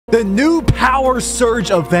The new Power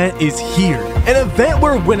Surge event is here. An event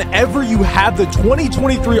where whenever you have the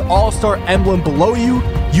 2023 All-Star emblem below you,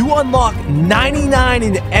 you unlock 99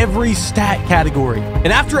 in every stat category. And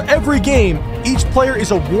after every game, each player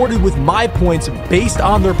is awarded with my points based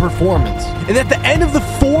on their performance. And at the end of the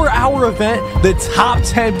 4-hour event, the top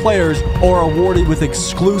 10 players are awarded with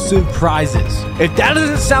exclusive prizes. If that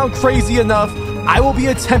doesn't sound crazy enough, I will be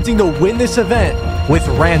attempting to win this event with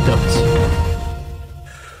randoms.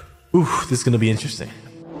 Ooh, this is going to be interesting.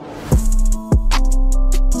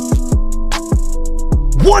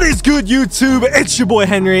 What is good, YouTube? It's your boy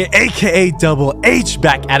Henry, aka DoubleH,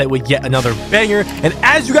 back at it with yet another banger. And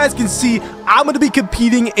as you guys can see, I'm going to be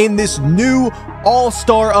competing in this new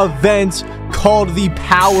all-star event called the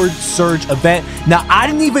Powered Surge event. Now, I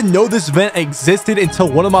didn't even know this event existed until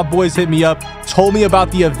one of my boys hit me up, told me about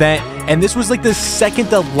the event, and this was like the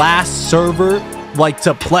second to last server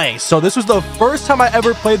to play. So this was the first time I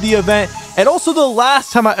ever played the event, and also the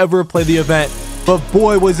last time I ever played the event. But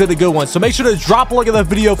boy, was it a good one. So make sure to drop a like on the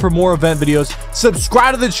video for more event videos.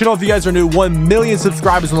 Subscribe to the channel if you guys are new. 1 million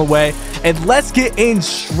subscribers on the way. And let's get in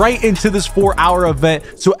straight into this 4-hour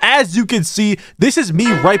event. So as you can see, this is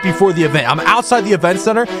me right before the event. I'm outside the event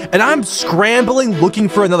center and I'm scrambling looking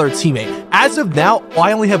for another teammate. As of now,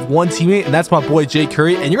 I only have one teammate, and that's my boy Jay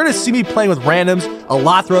Curry. And you're going to see me playing with randoms a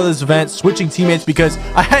lot throughout this event, switching teammates because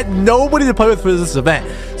I had nobody to play with for this event.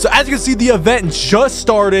 So as you can see, the event just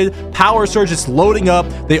started. Power Surge is loading up.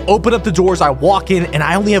 They open up the doors. I walk in and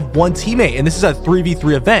I only have one teammate, and this is a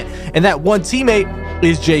 3v3 event, and that one teammate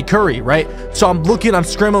is Jay Curry, right? So I'm looking, I'm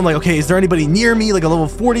scrambling, like, okay, is there anybody near me, like a level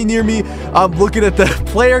 40 near me? I'm looking at the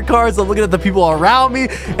player cards, I'm looking at the people around me,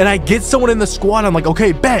 and I get someone in the squad. I'm like,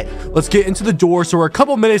 okay, bet, let's get into the door. So we're a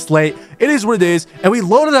couple minutes late. It is what it is. And we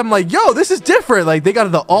loaded. I'm like, yo, this is different. Like, they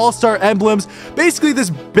got the all-star emblems, basically this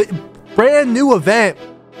brand new event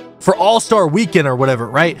for All-Star Weekend or whatever,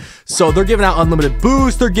 right? So they're giving out unlimited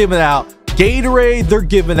boosts, they're giving out Gatorade, they're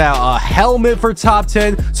giving out a helmet for top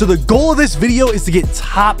 10. So the goal of this video is to get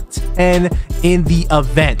top 10 in the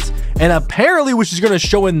event. And apparently, which is going to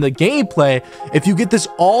show in the gameplay, if you get this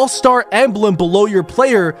all-star emblem below your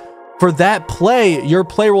player, for that play, your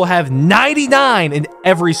player will have 99 in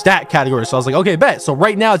every stat category. So I was like, okay, bet. So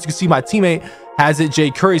right now, as you can see, my teammate has it, Jay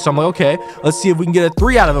Curry. So I'm like, okay, let's see if we can get a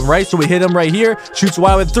 3 out of him, right? So we hit him right here, shoots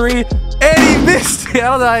wide with 3, and he missed it. I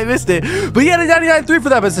don't know how he missed it, but he had a 99-3 for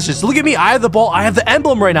that position. So look at me, I have the ball, I have the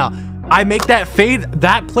emblem right now. I make that fade.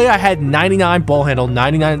 That play, I had 99 ball handle,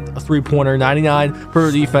 99 3-pointer, 99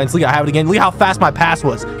 per defense. Look, I have it again. Look how fast my pass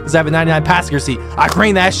was because I have a 99 pass accuracy. I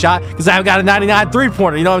craned that shot because I've got a 99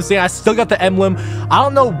 3-pointer. You know what I'm saying? I still got the emblem. I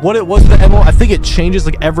don't know what it was with the emblem. I think it changes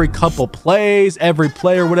like every couple plays, every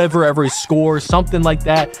play or whatever, every score, something like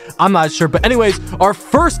that. I'm not sure. But anyways, our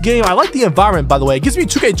first game, I like the environment, by the way. It gives me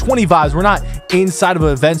 2K20 vibes. We're not inside of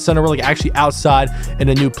an event center. We're like actually outside in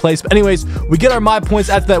a new place. But anyways, we get our my points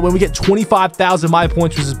after that when we get 25,000 my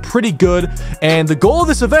points, which is pretty good. And the goal of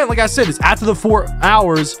this event, like I said, is after the 4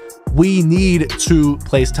 hours, we need to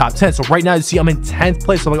place top 10. So right now, you see I'm in 10th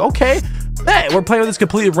place. So I'm like, okay, bet. We're playing with this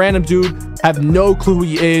completely random dude, have no clue who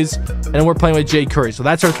he is, and we're playing with Jay Curry. So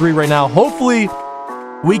that's our 3 right now. Hopefully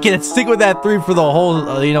we can stick with that 3 for the whole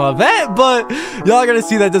event, but y'all are gonna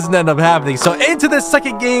see that doesn't end up happening. So into the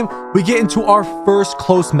second game, we get into our first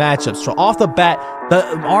close matchup. So off the bat,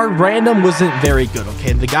 our random wasn't very good.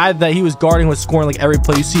 Okay, the guy that he was guarding was scoring like every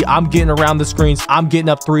play. You see, I'm getting around the screens, I'm getting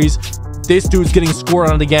up 3s. This dude's getting scored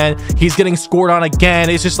on again. He's getting scored on again.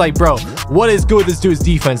 It's just like, bro, what is good with this dude's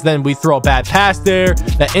defense? Then we throw a bad pass there.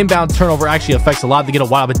 That inbound turnover actually affects a lot. They get a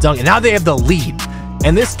wide open dunk, and now they have the lead.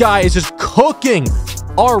 And this guy is just cooking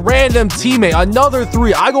our random teammate. Another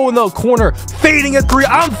 3. I go in the corner, fading a 3.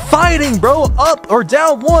 I'm fighting, bro. Up or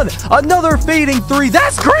down 1. Another fading 3.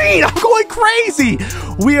 That's green. I'm going crazy.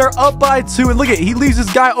 We are up by 2. And look at, he leaves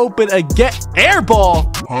this guy open again. Air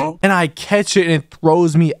ball. And I catch it and it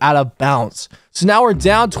throws me out of bounds. So now we're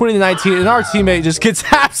down 20-19, and our teammate just gets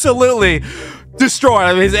absolutely destroyed.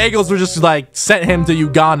 I mean, his ankles were just like sent him to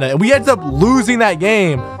Uganda. And we ended up losing that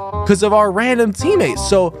game because of our random teammates.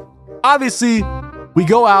 So obviously, we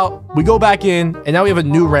go out, we go back in, and now we have a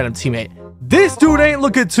new random teammate. This dude ain't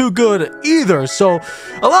looking too good either. So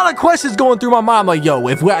a lot of questions going through my mind. I'm like, yo,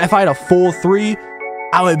 if I had a full 3,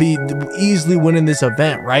 I would be easily winning this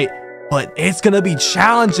event, right? But it's going to be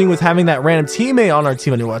challenging with having that random teammate on our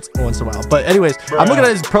team once in a while. But anyways, I'm looking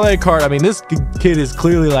at his player card. I mean, this kid is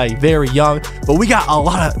clearly like very young, but we got a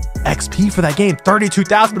lot of XP for that game,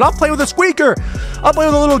 32,000. But I'm playing with a squeaker. I'm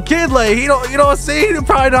playing with a little kid. Like, you know what I'm saying? He's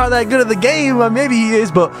probably not that good at the game. Maybe he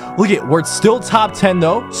is, but look at, we're still top 10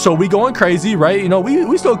 though. So we going crazy, right? You know,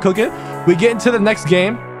 we still cooking. We get into the next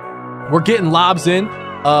game. We're getting lobs in.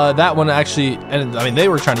 That one actually, and I mean, they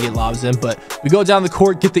were trying to get lobs in, but we go down the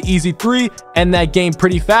court, get the easy 3, end that game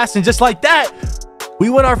pretty fast. And just like that, we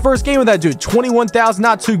won our first game with that dude. 21,000,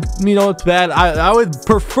 not too, you know, it's bad. I would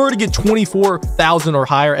prefer to get 24,000 or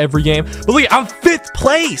higher every game. But look, I'm 5th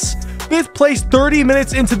place. 5th place, 30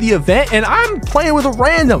 minutes into the event, and I'm playing with a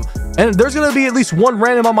random. And there's going to be at least one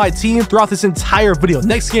random on my team throughout this entire video.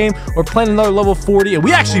 Next game, we're playing another level 40, and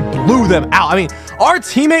we actually blew them out. I mean, our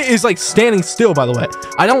teammate is like standing still, by the way.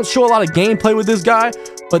 I don't show a lot of gameplay with this guy,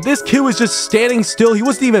 but this kid was just standing still. He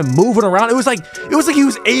wasn't even moving around. It was like he was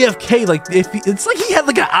AFK. Like it's like he had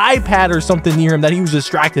like an iPad or something near him that he was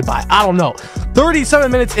distracted by. I don't know. 37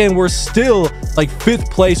 minutes in, we're still like 5th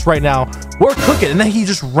place right now. We're cooking, and then he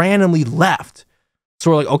just randomly left. So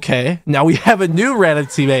we're like, okay, now we have a new random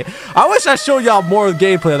teammate. I wish I showed y'all more of the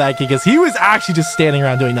gameplay of that kid, because he was actually just standing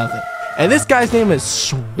around doing nothing. And this guy's name is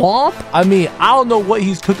Swamp. I mean, I don't know what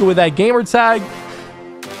he's cooking with that gamer tag.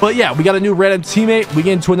 But yeah, we got a new random teammate. We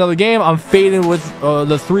get into another game. I'm fading with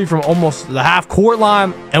the 3 from almost the half court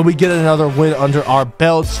line, and we get another win under our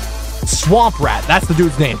belts. Swamp Rat, that's the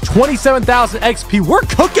dude's name. 27,000 XP. We're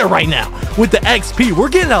cooking right now with the XP. We're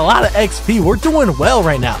getting a lot of XP. We're doing well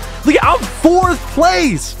right now. Look, I'm 4th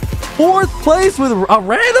place. 4th place with a random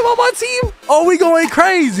on my team. Oh, we going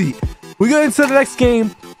crazy. We go into the next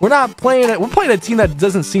game. We're not playing it. We're playing a team that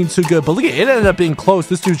doesn't seem too good, but look at it. It ended up being close.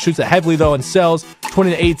 This dude shoots it heavily though and sells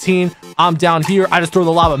 20-18. I'm down here. I just throw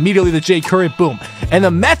the lob immediately to Jay Curry. Boom. And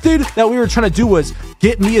the method that we were trying to do was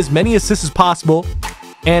get me as many assists as possible.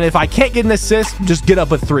 And if I can't get an assist, just get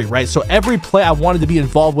up a 3, right? So every play I wanted to be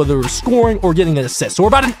involved, whether it was scoring or getting an assist. So we're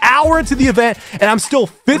about an hour into the event, and I'm still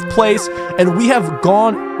 5th place, and we have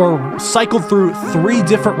gone or cycled through 3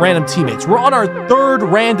 different random teammates. We're on our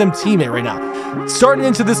 3rd random teammate right now. Starting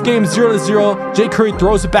into this game 0-0, Jay Curry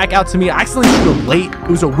throws it back out to me. I accidentally shoot it late. It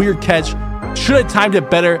was a weird catch. Should have timed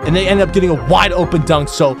it better, and they end up getting a wide open dunk.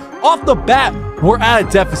 So off the bat, we're at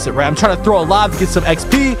a deficit, right? I'm trying to throw a lob to get some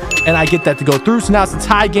XP, and I get that to go through. So now it's a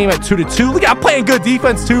tie game at 2-2. Look, I'm playing good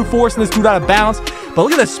defense too, forcing this dude out of bounds. But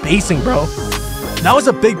look at the spacing, bro. That was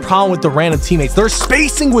a big problem with the random teammates. Their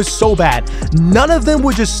spacing was so bad. None of them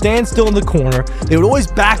would just stand still in the corner. They would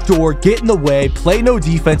always backdoor, get in the way, play no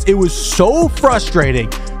defense. It was so frustrating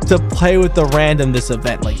to play with the random this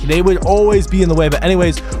event. Like, they would always be in the way. But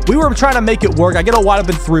anyways, we were trying to make it work. I get a wide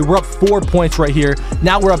open 3. We're up 4 points right here.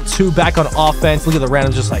 Now we're up 2 back on offense. Look at the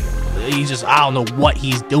random, just like, he's just, I don't know what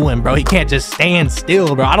he's doing, bro. He can't just stand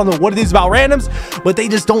still, bro. I don't know what it is about randoms, but they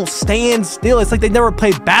just don't stand still. It's like they never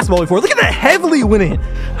played basketball before. Look at that heavily winning.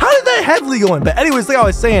 How did that heavily go in? But anyways, like I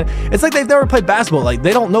was saying, it's like they've never played basketball. Like,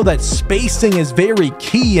 they don't know that spacing is very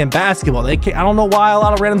key in basketball. They can't, I don't know why a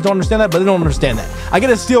lot of randoms don't understand that, but they don't understand that. I get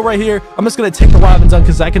a steal right here. I'm just going to take the wide open dunk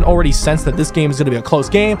because I can already sense that this game is going to be a close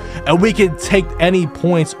game, and we can take any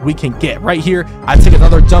points we can get. Right here, I take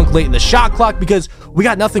another dunk late in the shot clock because we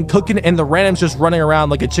got nothing cooking, and the random's just running around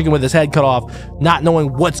like a chicken with his head cut off, not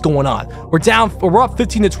knowing what's going on. We're up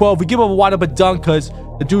 15-12. We give up a wide open dunk because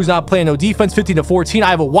the dude's not playing no defense. 15-14. I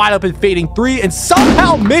have a wide open fading 3 and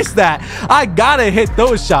somehow missed that. I gotta hit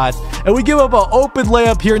those shots, and we give up an open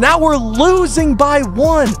layup here. Now we're losing by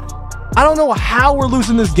 1. I don't know how we're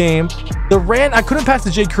losing this game. I couldn't pass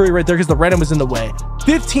to Jay Curry right there because the random was in the way.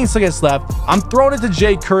 15 seconds left. I'm throwing it to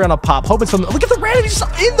Jay Curry on a pop, hoping something. Look at the random, he's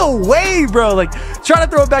just in the way, bro. Like, trying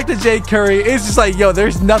to throw it back to Jay Curry. It's just like, yo,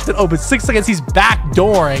 there's nothing open. 6 seconds, he's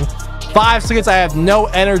backdooring. 5 seconds, I have no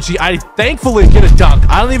energy. I thankfully get a dunk.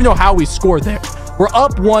 I don't even know how we scored there. We're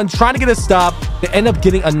up 1, trying to get a stop. They end up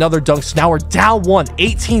getting another dunk. So now we're down 1,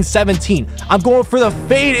 18-17. I'm going for the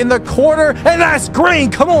fade in the corner, and that's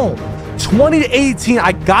green. Come on. 20-18.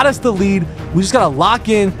 I got us the lead. We just gotta lock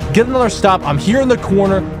in, get another stop. I'm here in the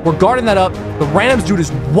corner. We're guarding that up. The randoms dude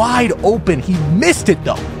is wide open. He missed it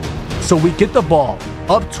though. So we get the ball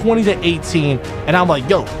up 20-18, and I'm like,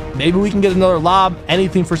 yo, maybe we can get another lob,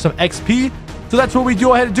 anything for some XP. So that's what we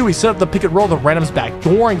go ahead and do. We set up the pick and roll. The random's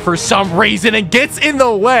backdooring for some reason and gets in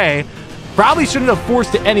the way. Probably shouldn't have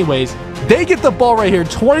forced it anyways. They get the ball right here,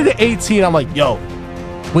 20-18. I'm like, yo,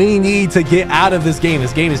 we need to get out of this game.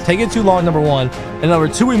 This game is taking too long, number 1. And number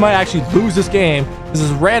 2, we might actually lose this game because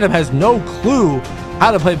this random has no clue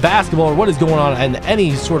how to play basketball or what is going on in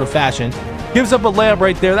any sort of fashion. Gives up a layup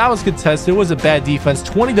right there. That was contested. It was a bad defense.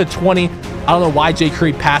 20-20. I don't know why Jay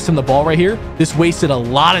Curry passed him the ball right here. This wasted a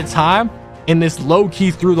lot of time, and this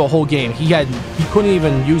low-key through the whole game. He couldn't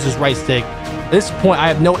even use his right stick. At this point, I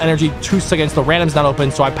have no energy. 2 seconds. The random's not open,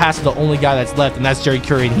 so I pass to the only guy that's left, and that's Jerry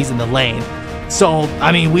Curry, and he's in the lane. So,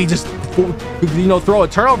 I mean, we just, you know, throw a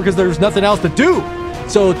turnover because there's nothing else to do.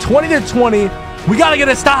 So, 20-20, we got to get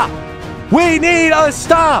a stop. We need a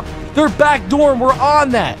stop. They're backdooring. We're on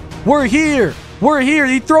that. We're here. We're here.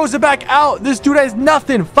 He throws it back out. This dude has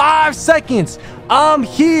nothing. 5 seconds. I'm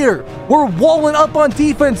here. We're walling up on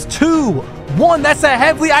defense. 2-1. That's a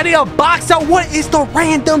heavily. I need a box out. What is the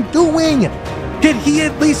random doing? Can he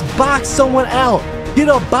at least box someone out? Get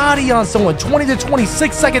a body on someone. 20 to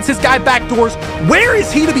 26 seconds. This guy backdoors. Where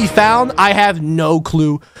is he to be found? I have no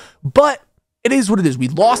clue. But it is what it is. We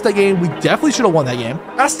lost that game. We definitely should have won that game.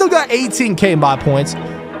 I still got 18K in my points.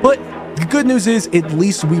 But the good news is at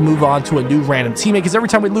least we move on to a new random teammate, because every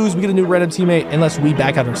time we lose, we get a new random teammate unless we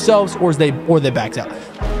back out ourselves or they back out.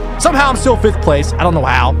 Somehow I'm still 5th place. I don't know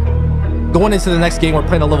how. Going into the next game, we're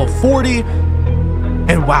playing a level 40.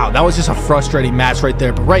 And wow, that was just a frustrating match right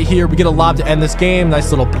there. But right here, we get a lob to end this game.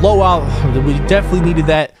 Nice little blowout. We definitely needed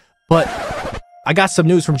that. But I got some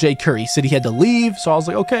news from Jay Curry. He said he had to leave. So I was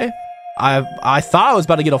like, okay. I thought I was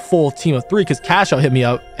about to get a full team of 3 because Cash Out hit me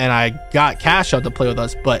up and I got Cash Out to play with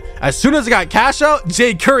us. But as soon as I got Cash Out,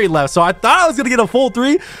 Jay Curry left. So I thought I was going to get a full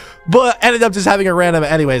 3, but ended up just having a random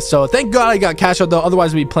anyways. So thank God I got Cash Out though.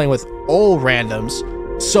 Otherwise, we'd be playing with all randoms.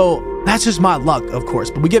 So that's just my luck, of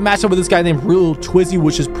course. But we get matched up with this guy named Real Twizzy,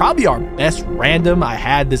 which is probably our best random I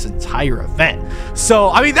had this entire event. So,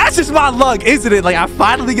 I mean, that's just my luck, isn't it? Like, I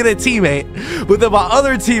finally get a teammate, but then my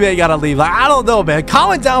other teammate gotta leave. Like, I don't know, man.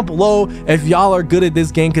 Comment down below if y'all are good at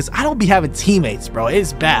this game, because I don't be having teammates, bro.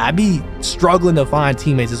 It's bad. I be struggling to find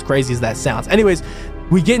teammates, as crazy as that sounds. Anyways,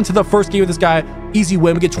 we get into the first game with this guy. Easy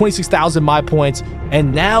win. We get 26,000 my points.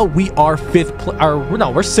 And now we are 5th place.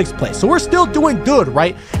 No, we're 6th place. So we're still doing good,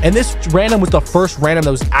 right? And this random was the first random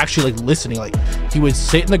that was actually like listening. Like, he would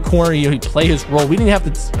sit in the corner. He'd play his role. We didn't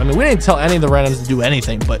have to, I mean, we didn't tell any of the randoms to do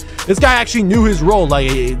anything. But this guy actually knew his role.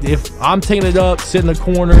 Like, if I'm taking it up, sit in the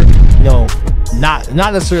corner, you know, not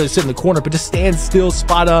necessarily sit in the corner, but just stand still,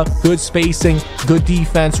 spot up, good spacing, good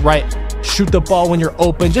defense, right? Shoot the ball when you're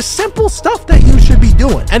open. Just simple stuff that you should be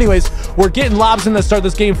doing. Anyways, we're getting lobs in the start of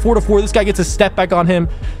this game. 4-4. This guy gets a step back on him.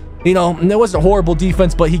 You know, and it wasn't a horrible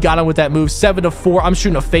defense, but he got him with that move. 7-4. I'm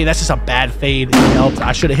shooting a fade. That's just a bad fade. It helped.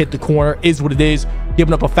 I should have hit the corner. Is what it is.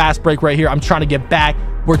 Giving up a fast break right here. I'm trying to get back.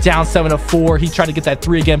 We're down 7-4. He tried to get that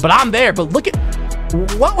 3 again, but I'm there. But look at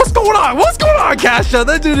what's going on? What's going on, Cash Out?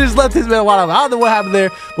 That dude just left his man wide open. I don't know what happened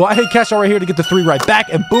there. Well, I hit Cash Out right here to get the 3 right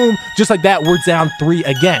back, and boom, just like that, we're down 3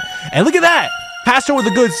 again. And look at that. Cash Out with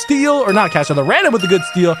a good steal, or not Cash Out, the random with a good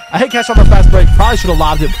steal. I hit Cash Out on the fast break. Probably should have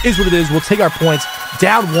lobbed it. Is what it is. We'll take our points.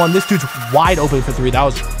 Down 1. This dude's wide open for 3. That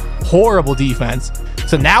was horrible defense.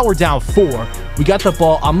 So now we're down 4. We got the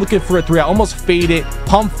ball. I'm looking for a 3. I almost fade it,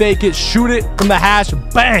 pump fake it, shoot it from the hash.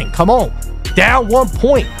 Bang. Come on. Down 1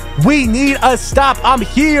 point. We need a stop. I'm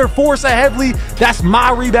here. Force it heavily. That's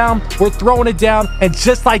my rebound. We're throwing it down. And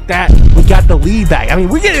just like that, we got the lead back. I mean,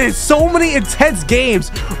 we get in so many intense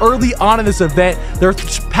games early on in this event. They're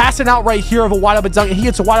passing out right here of a wide open dunk. And he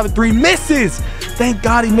hits a wide open 3. Misses. Thank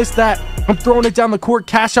God he missed that. I'm throwing it down the court.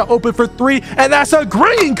 Cash Out open for 3. And that's a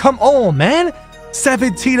green. Come on, man.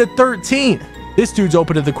 17-13. This dude's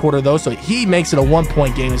open to the quarter, though. So he makes it a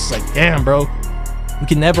 1-point game. It's like, damn, bro. We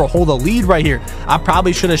can never hold a lead right here. I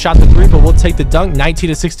probably should have shot the 3, but we'll take the dunk.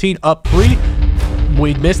 19-16, up 3.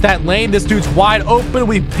 We missed that lane. This dude's wide open.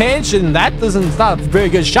 We pinch, and it's not a very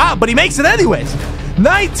good shot, but he makes it anyways.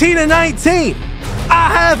 19-19.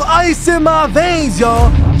 I have ice in my veins,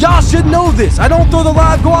 y'all. Y'all should know this. I don't throw the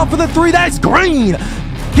live, go out for the 3. That's green.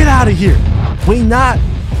 Get out of here. We not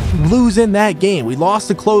losing that game. We lost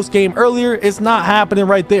a close game earlier. It's not happening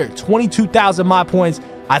right there. 22,000 my points.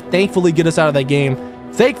 I thankfully get us out of that game.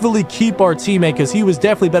 Thankfully keep our teammate, because he was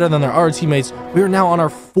definitely better than our other teammates. We are now on our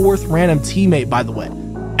 4th random teammate, by the way.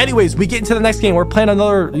 Anyways, we get into the next game. We're playing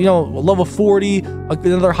another, you know, level 40,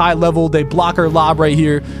 another high level. They block our lob right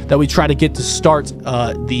here that we try to get to start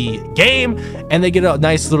the game, and they get a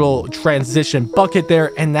nice little transition bucket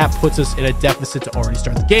there, and that puts us in a deficit to already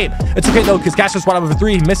start the game. It's okay though, because Cash Out's wide open for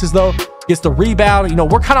 3. He misses though, gets the rebound. You know,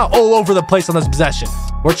 we're kind of all over the place on this possession.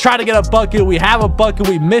 We're trying to get a bucket. We have a bucket.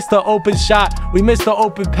 We missed the open shot. We missed the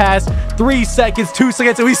open pass. 3 seconds, 2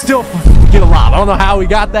 seconds, and we still get a lob. I don't know how we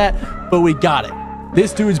got that, but we got it.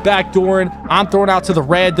 This dude's backdooring. I'm throwing out to the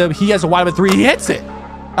random. He has a wide open 3. He hits it.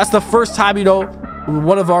 That's the first time, you know,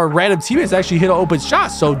 one of our random teammates actually hit an open shot.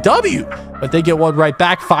 So W. But they get one right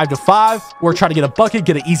back. 5-5. We're trying to get a bucket,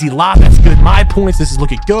 get an easy lob. That's good. My points. This is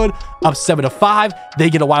looking good. Up 7-5. They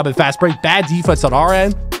get a wide open fast break. Bad defense on our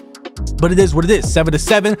end, but it is what it is.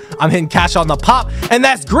 7-7. I'm hitting Cash Out on the pop, and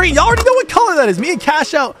that's green. Y'all already know what color that is. Me and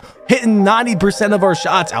Cash Out hitting 90% of our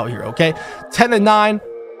shots out here. Okay, 10-9.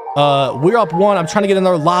 We're up 1. I'm trying to get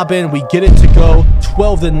another lob in. We get it to go.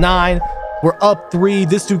 12-9. We're up 3.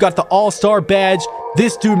 This dude got the all-star badge.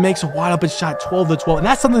 This dude makes a wide open shot, 12-12. And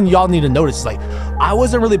that's something y'all need to notice. Like, I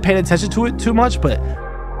wasn't really paying attention to it too much, but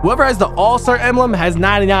whoever has the all-star emblem has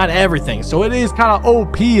 99 everything. So it is kind of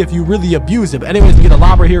OP if you really abuse it. But anyways, we get a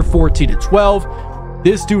lob right here, 14-12.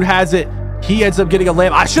 This dude has it. He ends up getting a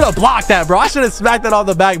layup. I should have blocked that, bro. I should have smacked that on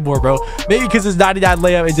the backboard, bro. Maybe because it's 99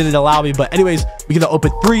 layup, it didn't allow me. But anyways, we get an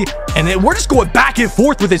open three, and then we're just going back and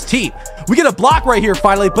forth with his team. We get a block right here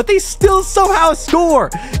finally, but they still somehow score.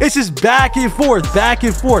 It's just back and forth, back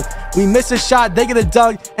and forth. We miss a shot, they get a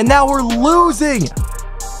dunk, and now we're losing.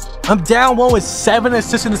 I'm down one with 7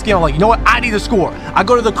 assists in this game. I'm like, you know what? I need to score. I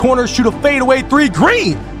go to the corner, shoot a fadeaway three.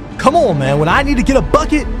 Green. Come on, man. When I need to get a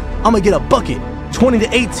bucket, I'm going to get a bucket.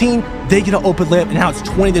 20-18, they get an open layup, and now it's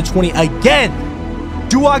 20-20 again.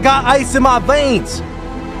 Do I got ice in my veins?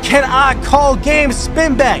 Can I call game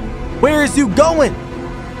spin back? Where is you going?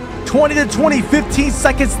 20-20, 15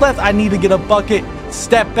 seconds left. I need to get a bucket.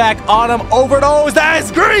 Step back on him, overdose.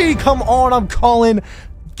 That's green. Come on, I'm calling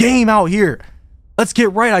game out here. Let's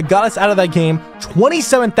get right. I got us out of that game.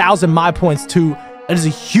 27,000 my points too. That is a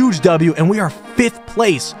huge W, and we are 5th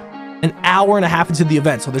place. An hour and a half into the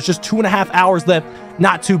event, so there's just 2.5 hours left.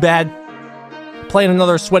 Not too bad. Playing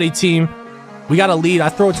another sweaty team. We got a lead. I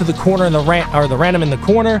throw it to the corner and the random in the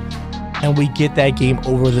corner, and we get that game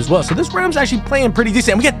over with as well. So this random's actually playing pretty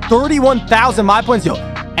decent. We get 31,000 my points. Yo,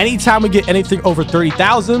 anytime we get anything over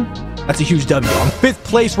 30,000, that's a huge W. I'm 5th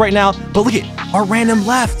place right now, but look at our random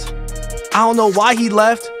left. I don't know why he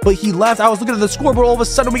left, but he left. I was looking at the scoreboard. All of a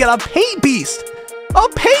sudden, we got a paint beast. A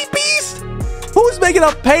paint beast. Who's making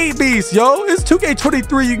a paint beast, yo? It's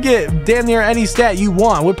 2K23. You get damn near any stat you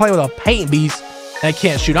want. We're playing with a paint beast that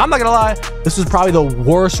can't shoot. I'm not gonna lie, this is probably the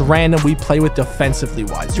worst random we play with defensively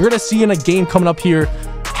wise. You're gonna see in a game coming up here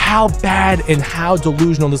how bad and how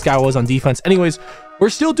delusional this guy was on defense. Anyways, we're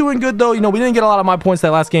still doing good though. You know, we didn't get a lot of my points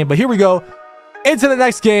that last game, but here we go into the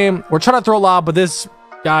next game. We're trying to throw a lob, but this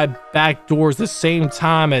guy back doors the same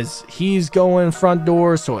time as he's going front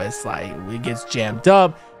door, so it's like it gets jammed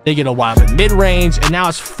up. They get a wide open mid-range, and now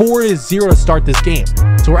it's 4-0 to start this game.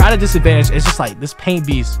 So we're at a disadvantage. It's just like this paint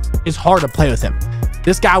beast is hard to play with him.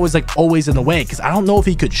 This guy was like always in the way because I don't know if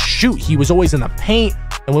he could shoot. He was always in the paint,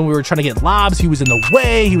 and when we were trying to get lobs, he was in the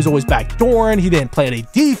way. He was always backdooring. He didn't play any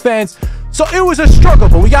defense, so it was a struggle.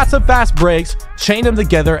 But we got some fast breaks, chained them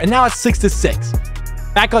together, and now it's 6-6.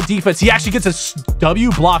 Back on defense, he actually gets a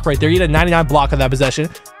W block right there. He had a 99 block on that possession.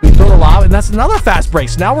 We throw the lob, and that's another fast break.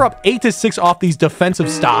 So now we're up 8-6 off these defensive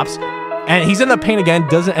stops. And he's in the paint again.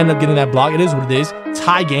 Doesn't end up getting that block. It is what it is.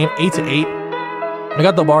 Tie game, 8-8. I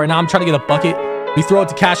got the ball right now. I'm trying to get a bucket. We throw it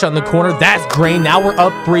to Cash out in the corner. That's great. Now we're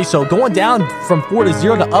up 3. So going down from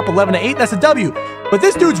 4-0 to up 11-8. That's a W. But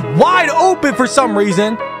this dude's wide open for some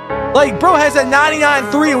reason. Like, bro has a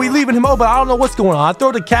 99-3 and we leaving him open. I don't know what's going on. I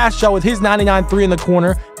throw the Cash shot with his 99-3 in the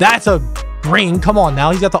corner. That's a green. Come on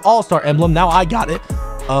now. He's got the all-star emblem. Now I got it.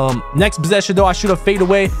 Next possession, though, I shoot a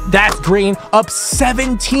fadeaway. That's green. Up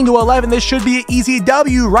 17-11. This should be an easy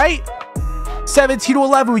W, right?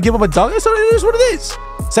 17-11. We give up a dunk. So it is what it is.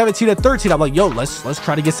 17-13. I'm like, yo, let's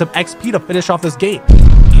try to get some XP to finish off this game.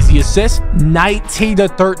 Easy assist.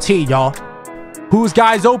 19-13, y'all. Whose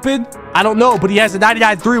guy's open? I don't know, but he has a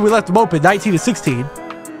 99-3. We left him open.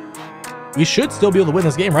 19-16. We should still be able to win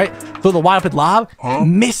this game, right? Throw the wide open lob.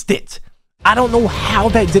 Missed it. I don't know how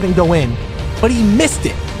that didn't go in, but he missed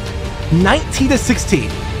it.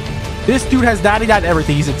 19-16. This dude has 99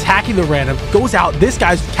 everything. He's attacking the random. Goes out. This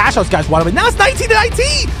guy's Cash out's guy's wide open. Now it's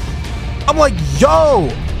 19-19. I'm like, yo,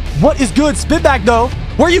 what is good? Spin back though.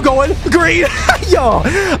 Where are you going? Green. Yo,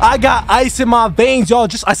 I got ice in my veins, y'all.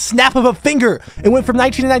 Just a snap of a finger. It went from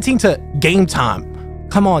 19-19 to game time.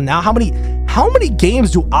 Come on now. How many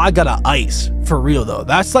games do I gotta ice for real though?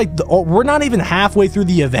 That's like we're not even halfway through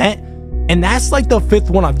the event, and that's like the 5th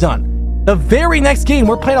one I've done. The very next game,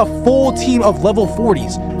 we're playing a full team of level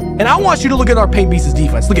 40s. And I want you to look at our paint beast's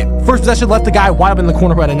defense. Look at first possession, left the guy wide open in the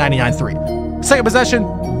corner who had a 99-3. Second possession,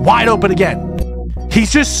 wide open again.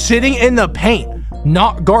 He's just sitting in the paint,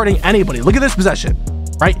 not guarding anybody. Look at this possession,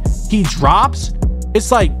 right? He drops.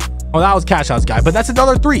 It's like, oh, that was Cash out's guy, but that's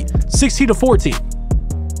another 3.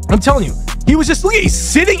 16-14. I'm telling you, he was just, look, he's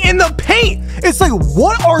sitting in the paint. It's like,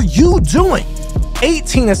 what are you doing?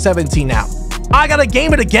 18-17 now. I gotta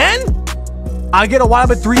game it again. I get a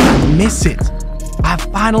wide open 3, miss it. I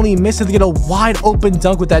finally miss it to get a wide open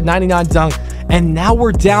dunk with that 99 dunk, and now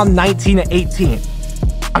we're down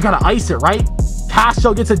 19-18. I gotta ice it, right?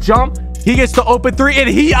 Castro gets a jump. He gets the open 3, and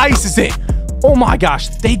he ices it. Oh my gosh,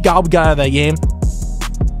 thank God we got out of that game.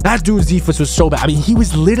 That dude's defense was so bad. I mean, he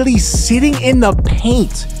was literally sitting in the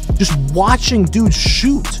paint, just watching dudes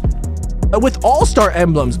shoot. with all-star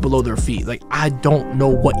emblems below their feet. Like, I don't know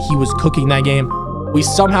what he was cooking that game. We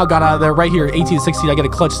somehow got out of there right here. 18-16. I get a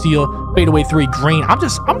clutch steal. Fadeaway 3 green. I'm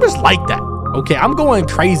just like that. Okay, I'm going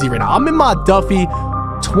crazy right now. I'm in my Duffy.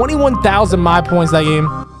 21,000 my points that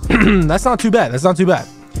game. That's not too bad. That's not too bad.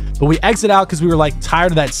 But we exit out because we were like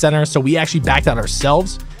tired of that center. So we actually backed out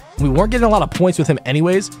ourselves. We weren't getting a lot of points with him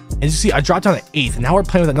anyways. And you see, I dropped down to 8th. And now we're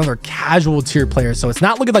playing with another casual tier player. So it's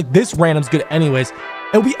not looking like this random's good anyways.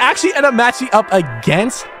 And we actually end up matching up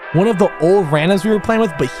against one of the old randoms we were playing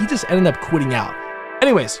with. But he just ended up quitting out.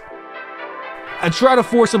 Anyways, I try to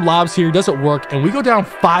force some lobs here. Doesn't work. And we go down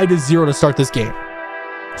 5-0 to start this game.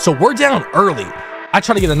 So we're down early. I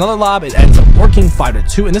try to get another lob. It ends up working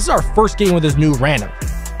 5-2. And this is our first game with this new random.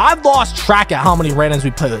 I've lost track at how many randoms we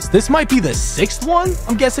play this. This might be the 6th one,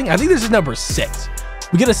 I'm guessing. I think this is number 6.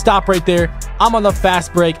 We get a stop right there. I'm on the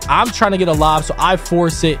fast break. I'm trying to get a lob, so I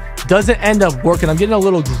force it. Doesn't end up working. I'm getting a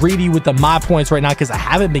little greedy with the my points right now because I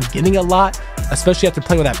haven't been getting a lot, especially after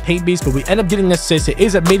playing with that paint beast. But we end up getting an assist. It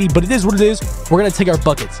is a midi, but it is what it is. We're going to take our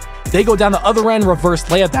buckets. They go down the other end, reverse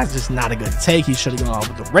layup. That's just not a good take. He should have gone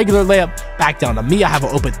with the regular layup. Back down to me. I have an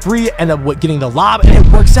open 3. End up getting the lob, and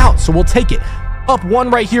it works out, so we'll take it. Up 1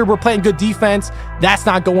 right here. We're playing good defense. That's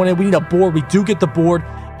not going in. We need a board. We do get the board.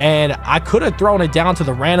 And I could have thrown it down to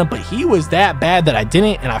the random, but he was that bad that I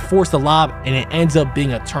didn't. And I forced the lob, and it ends up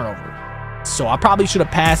being a turnover. So I probably should have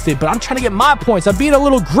passed it, but I'm trying to get my points. I'm being a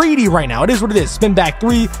little greedy right now. It is what it is. Spin back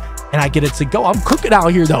 3, and I get it to go. I'm cooking out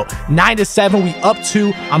here, though. 9-7. We up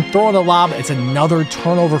 2. I'm throwing the lob. It's another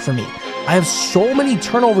turnover for me. I have so many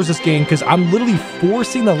turnovers this game because I'm literally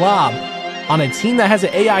forcing the lob on a team that has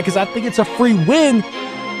an AI because I think it's a free win.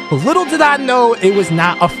 But little did I know it was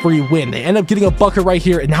not a free win. They end up getting a bucket right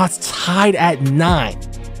here, and now it's tied at 9.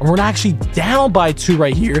 And we're actually down by 2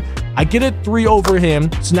 right here. I get a 3 over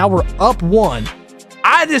him, so now we're up 1.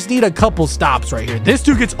 I just need a couple stops right here. This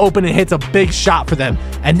dude gets open and hits a big shot for them,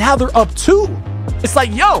 and now they're up 2. It's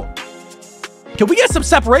like, yo, can we get some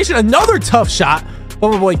separation? Another tough shot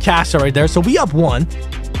from my boy Casha right there. So we up 1.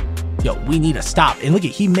 Yo, we need a stop. And look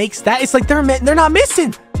at, he makes that. It's like they're not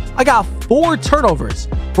missing. I got 4 turnovers.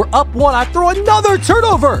 We're up 1. I throw another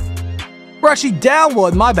turnover. We're actually down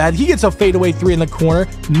 1. My bad. He gets a fadeaway 3 in the corner.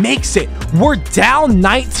 Makes it. We're down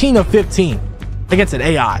 19-15 against an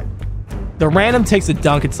AI. The random takes a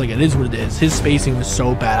dunk. It's like, it is what it is. His spacing was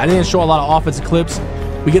so bad. I didn't show a lot of offensive clips.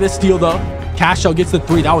 We get a steal, though. Casho gets the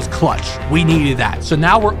 3. That was clutch. We needed that. So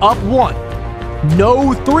now we're up 1.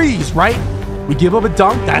 No 3s, right? We give up a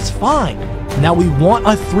dunk. That's fine. Now we want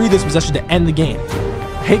a 3 this possession to end the game.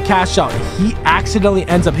 Hit cash out. He accidentally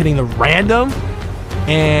ends up hitting the random,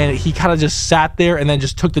 and he kind of just sat there and then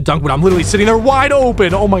just took the dunk, but I'm literally sitting there wide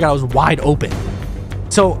open. Oh my God, I was wide open.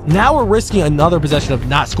 So now we're risking another possession of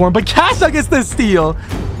not scoring, but Casha gets the steal,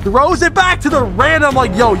 throws it back to the random,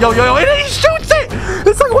 like, yo, and then he shoots it.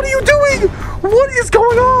 It's like, what are you doing? What is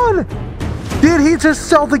going on? Did he just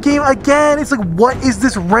sell the game again? It's like, what is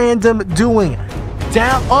this random doing?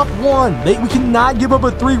 Down, up 1. We cannot give up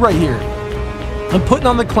a 3 right here. I'm putting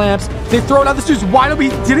on the clamps. They throw it out. This dude's wide open. He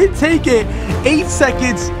didn't take it. 8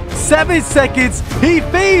 seconds, 7 seconds. He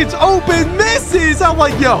fades open, misses. I'm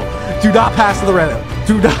like, yo, do not pass to the random.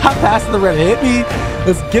 Do not pass to the random. Hit me.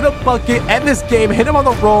 Let's get a bucket, end this game, hit him on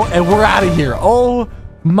the roll, and we're out of here. Oh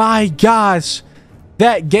my gosh.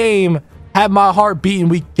 That game had my heart beating.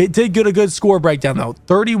 We did get a good score breakdown, though.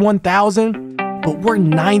 31,000, but we're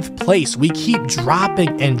 9th place. We keep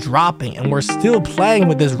dropping and dropping, and we're still playing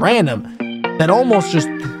with this random that almost just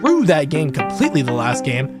threw that game completely the last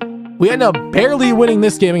game. We end up barely winning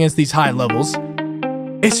this game against these high levels.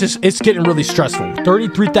 It's getting really stressful.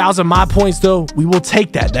 33,000 my points, though. We will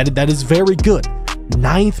take that. That is very good.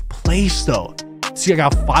 9th place, though. See, I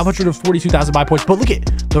got 542,000 my points, but look at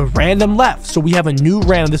the random left. So we have a new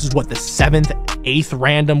random. This is what, the 7th, 8th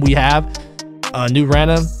random we have. New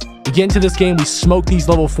random. We get into this game. We smoke these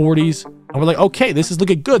level 40s. And we're like, okay, this is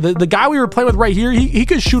looking good. The guy we were playing with right here, he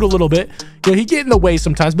could shoot a little bit. You know, he get in the way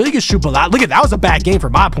sometimes, but he could shoot a lot. Look at that was a bad game for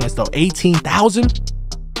my points, though. 18,000.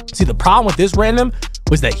 See, the problem with this random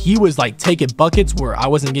was that he was like taking buckets where I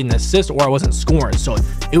wasn't getting assists or I wasn't scoring. So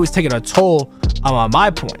it was taking a toll on my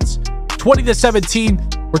points.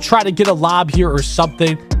 20-17. We're trying to get a lob here or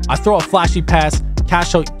something. I throw a flashy pass.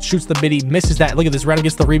 Casho shoots the midi, misses that. Look at this, random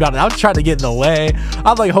gets the rebound. And I'm trying to get in the way.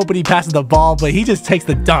 I'm like hoping he passes the ball, but he just takes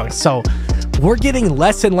the dunk. So we're getting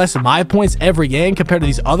less and less my points every game compared to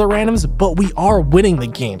these other randoms, but we are winning the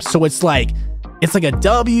game. So it's like a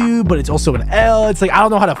W, but it's also an L. It's like, I don't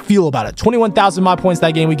know how to feel about it. 21,000 my points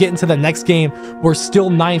that game. We get into the next game. We're still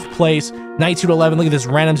 9th place, 92-11. Look at this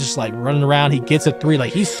random just like running around. He gets a 3.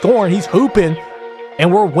 Like, he's scoring. He's hooping.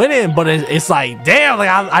 and we're winning, but it's like, damn, like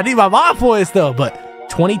I need my mod points though. But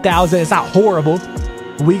 20,000, it's not horrible.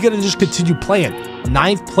 We gotta just continue playing.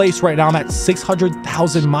 9th place right now. I'm at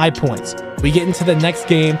 600,000 my points. We get into the next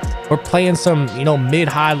game. We're playing some, you know,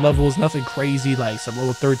 mid-high levels, nothing crazy, like some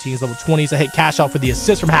level 13s, level 20s. I hit cash out for the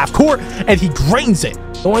assist from half court, and he drains it.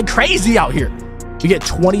 Going crazy out here. We get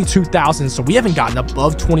 22,000, so we haven't gotten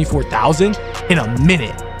above 24,000 in a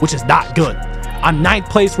minute, which is not good. I'm 9th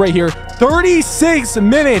place right here. 36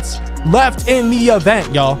 minutes left in the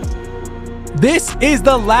event, y'all. This is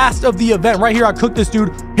the last of the event right here. I cooked this dude,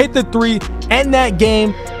 hit the 3, end that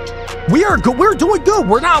game. We are good. We're doing good.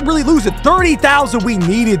 We're not really losing. 30,000. We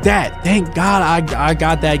needed that. Thank God I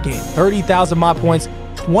got that game. 30,000 mod points.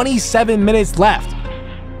 27 minutes left.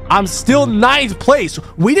 I'm still 9th place.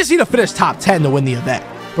 We just need to finish top 10 to win the event.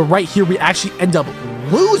 But right here, we actually end up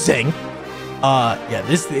losing. Yeah,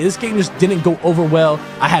 this game just didn't go over well.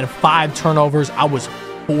 I had 5 turnovers. I was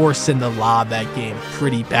forcing the lob that game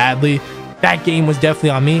pretty badly. That game was definitely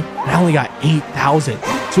on me. And I only got 8,000.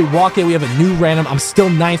 So we walk in, we have a new random. I'm still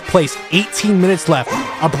 9th place. 18 minutes left.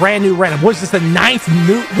 A brand new random. What's this? The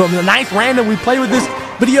 9th random we play with this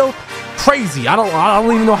video? Crazy. I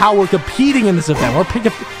don't even know how we're competing in this event. We're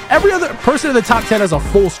picking every other person in the top 10 has a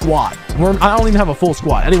full squad. I don't even have a full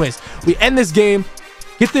squad. Anyways, we end this game.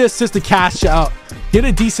 Get the assist to cash out. Get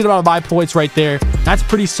a decent amount of buy points right there. That's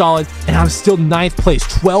pretty solid. And I'm still 9th place.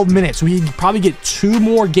 12 minutes. We probably get 2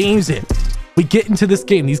 more games in. We get into this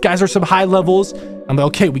game. These guys are some high levels. I'm like,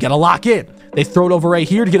 okay, we got to lock in. They throw it over right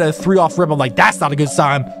here to get a 3 off rip. I'm like, that's not a good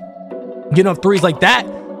sign. Getting up 3s like that.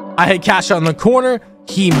 I hit cash out in the corner.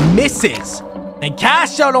 He misses. And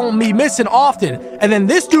cash out on me missing often. And then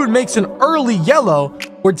this dude makes an early yellow.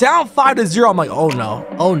 We're down 5-0. I'm like, oh no.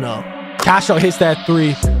 Oh no. Cash out hits that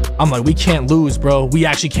 3. I'm like, we can't lose, bro. We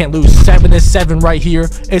actually can't lose. 7-7 right here.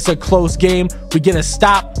 It's a close game. We get a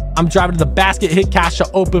stop. I'm driving to the basket, hit cash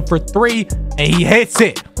out open for 3, and he hits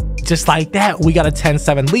it. Just like that, we got a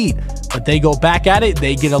 10-7 lead. But they go back at it.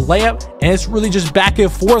 They get a layup, and it's really just back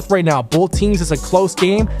and forth right now. Both teams, it's a close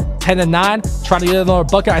game. 10-9. Trying to get another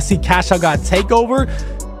bucket. I see cash out got takeover,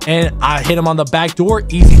 and I hit him on the back door.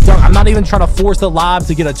 Easy dunk. I'm not even trying to force the lob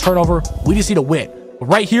to get a turnover. We just need to win.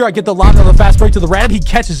 Right here, I get the lob on the fast break to the random. He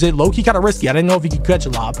catches it. Low-key kind of risky. I didn't know if he could catch a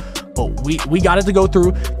lob, but we got it to go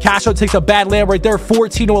through. Casho takes a bad layup right there.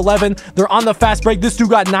 14-11. They're on the fast break. This dude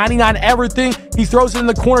got 99 everything. He throws it in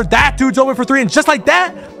the corner. That dude's over for 3. And just like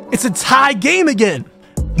that, it's a tie game again.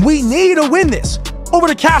 We need to win this. Over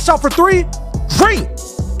to cash out for 3. Great.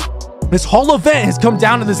 This whole event has come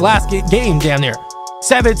down to this last game down there.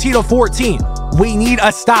 17-14. We need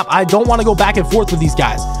a stop. I don't want to go back and forth with these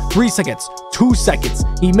guys. 3 seconds, 2 seconds.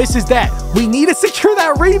 He misses that. We need to secure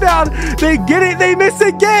that rebound. They get it. They miss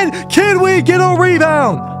again. Can we get a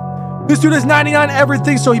rebound? This dude has 99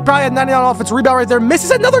 everything, so he probably had 99 offensive rebound right there.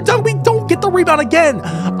 Misses another dunk. We don't get the rebound again.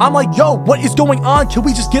 I'm like, yo, what is going on? Can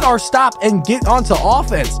we just get our stop and get onto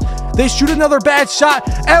offense? They shoot another bad shot,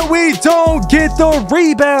 and we don't get the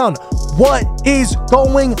rebound. What is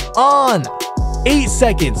going on? 8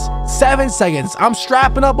 seconds, 7 seconds. I'm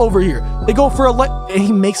strapping up over here. They go for and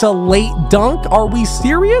he makes a late dunk. Are we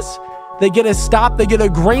serious? They get a stop. They get a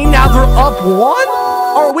green. Now they're up 1.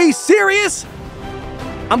 Are we serious?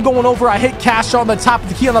 I'm going over. I hit cash on the top of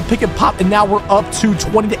the key on the pick and pop, and now we're up to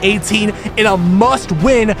 20-18 in a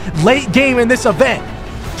must-win late game in this event.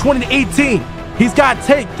 20-18. He's got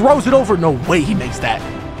take, throws it over. No way he makes that.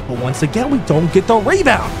 But once again, we don't get the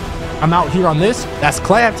rebound. I'm out here on this. That's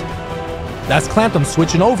clamped. That's clamped. I'm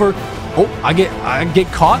switching over. Oh, I get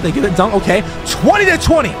caught. They get a dunk. Okay,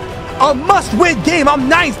 20-20. A must-win game. I'm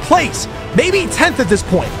 9th place, maybe 10th at this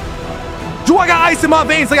point. Do I got ice in my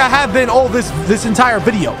veins like I have been all this entire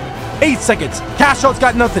video? 8 seconds. Cash out's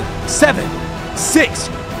got nothing. 7, 6,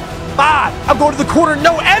 5. I'm going to the corner.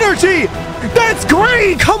 No energy. That's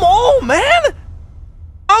great. Come on, man.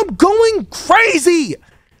 I'm going crazy.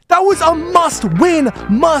 That was a must-win,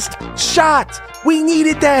 must-shot. We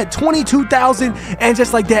needed that. 22,000. And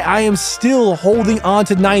just like that, I am still holding on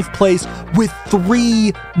to 9th place with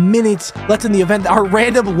 3 minutes left in the event. Our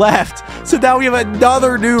random left. So now we have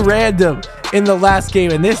another new random in the last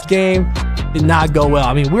game. And this game did not go well.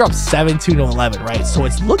 I mean, we're up 17-11, right? So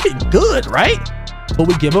it's looking good, right? But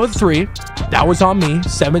we give him a 3. That was on me.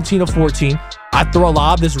 17-14. I throw a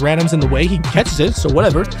lob. This random's in the way. He catches it. So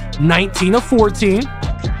whatever. 19-14.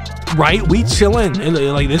 Right, we chilling.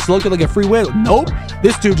 Like this looking like a free win. Nope,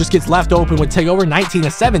 this dude just gets left open with takeover.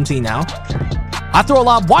 19-17 now. I throw a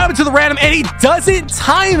lob wide open to the random, and he doesn't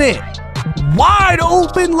time it. Wide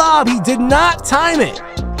open lob. He did not time it.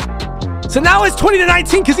 So now it's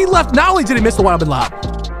 20-19 because he left. Not only did he miss the wide open lob,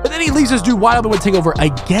 But then he leaves this dude wide open with takeover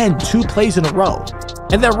again, 2 plays in a row.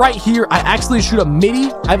 And then right here, I actually shoot a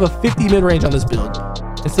midi. I have a 50 mid-range on this build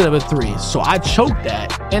instead of a 3. So I choke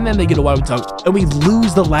that, and then they get a wide open dunk, and we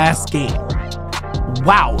lose the last game.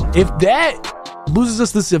 Wow, if that loses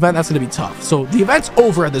us this event, that's gonna be tough. So the event's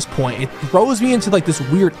over at this point. It throws me into like this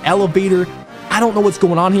weird elevator. I don't know what's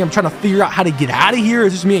going on here. I'm trying to figure out how to get out of here.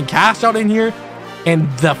 It's just me and Cash out in here. And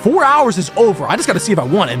the 4 hours is over. I just got to see if I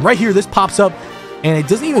won. And right here, this pops up, and it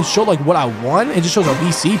doesn't even show like what I won. It just shows a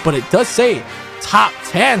VC, but it does say top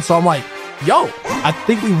 10. So I'm like, yo, I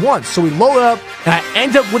think we won. So we load up, and I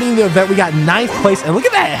end up winning the event. We got 9th place, and look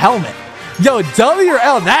at that helmet. Yo, W or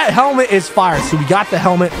L, that helmet is fire. So we got the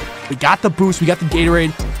helmet, we got the boost, we got the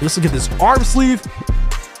Gatorade. We also get this arm sleeve.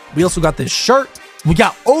 We also got this shirt. We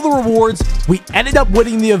got all the rewards. We ended up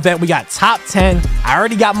winning the event. We got top 10. I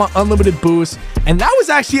already got my unlimited boost. And that was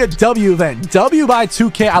actually a W event. W by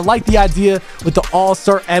 2K. I like the idea with the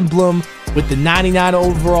all-star emblem, with the 99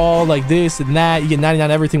 overall, like this and that. You get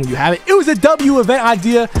 99 everything when you have it. It was a W event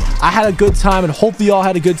idea. I had a good time, and hopefully y'all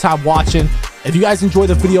had a good time watching. If you guys enjoyed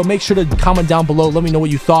the video, make sure to comment down below. Let me know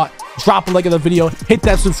what you thought. Drop a like on the video. Hit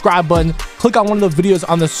that subscribe button. Click on one of the videos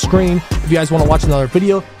on the screen if you guys want to watch another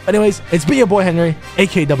video. Anyways, it's been your boy Henry,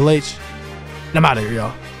 aka DoubleH, and I'm out of here,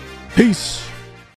 y'all. Peace.